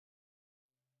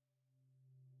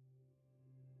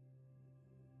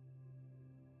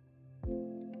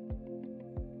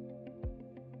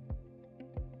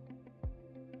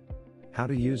How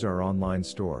to use our online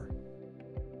store.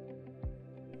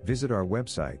 Visit our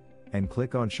website, and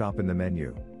click on Shop in the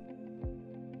menu.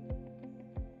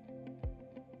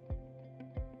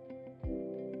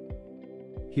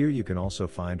 Here you can also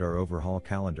find our overhaul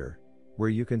calendar, where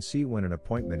you can see when an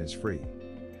appointment is free.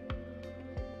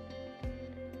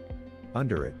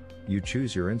 Under it, you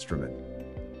choose your instrument.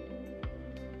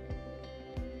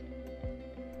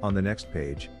 On the next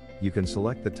page, you can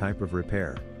select the type of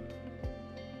repair.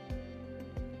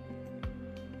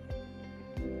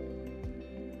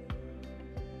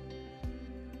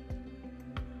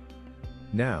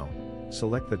 Now,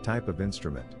 select the type of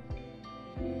instrument.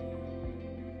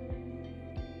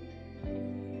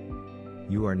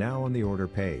 You are now on the order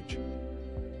page.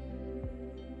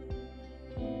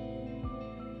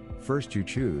 First you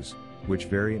choose which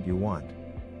variant you want.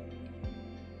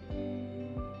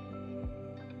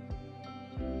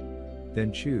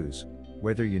 Then choose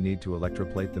whether you need to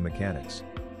electroplate the mechanics.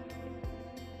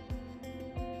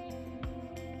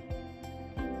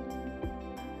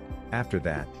 After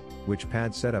that, which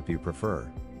pad setup you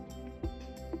prefer.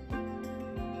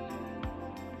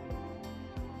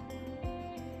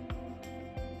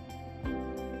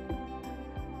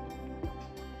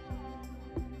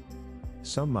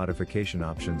 Some modification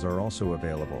options are also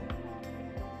available.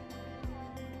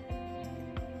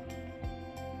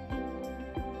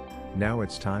 Now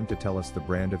it's time to tell us the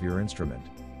brand of your instrument.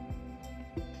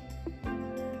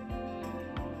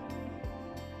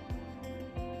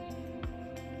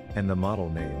 And the model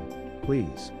name,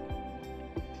 please.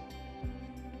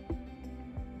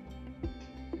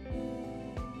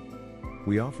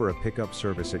 We offer a pickup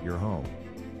service at your home.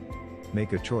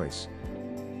 Make a choice.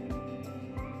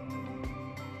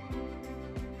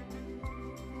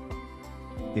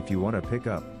 If you want to pick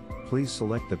up, please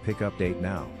select the pickup date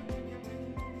now.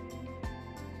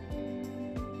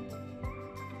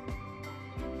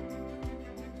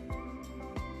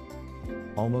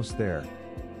 Almost there.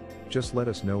 Just let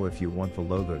us know if you want the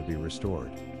logo to be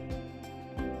restored.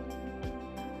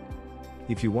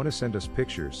 If you want to send us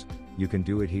pictures, you can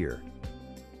do it here.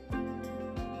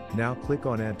 Now click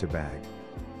on Add to Bag.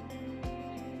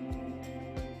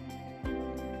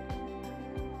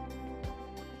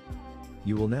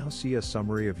 You will now see a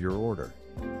summary of your order.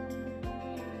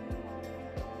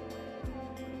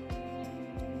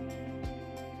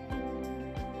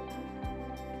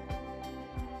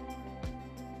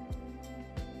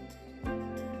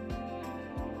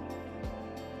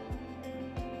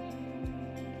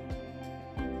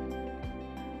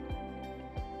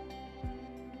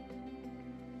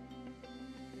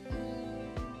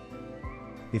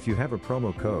 If you have a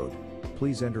promo code,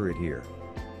 please enter it here.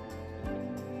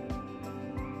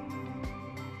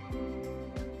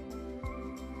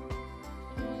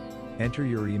 Enter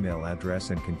your email address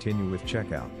and continue with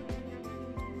checkout.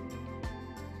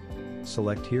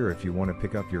 Select here if you want to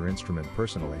pick up your instrument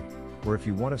personally, or if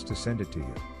you want us to send it to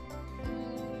you.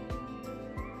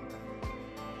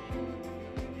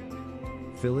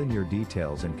 Fill in your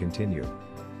details and continue.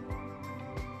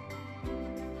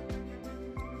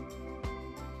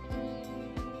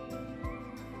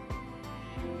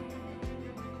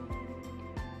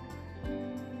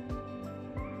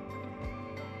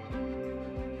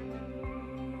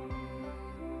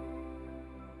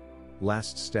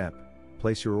 Last step,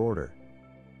 place your order.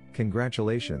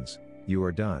 Congratulations, you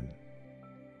are done.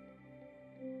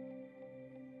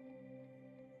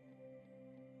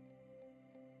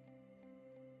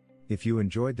 If you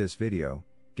enjoyed this video,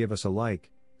 give us a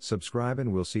like, subscribe,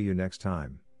 and we'll see you next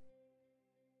time.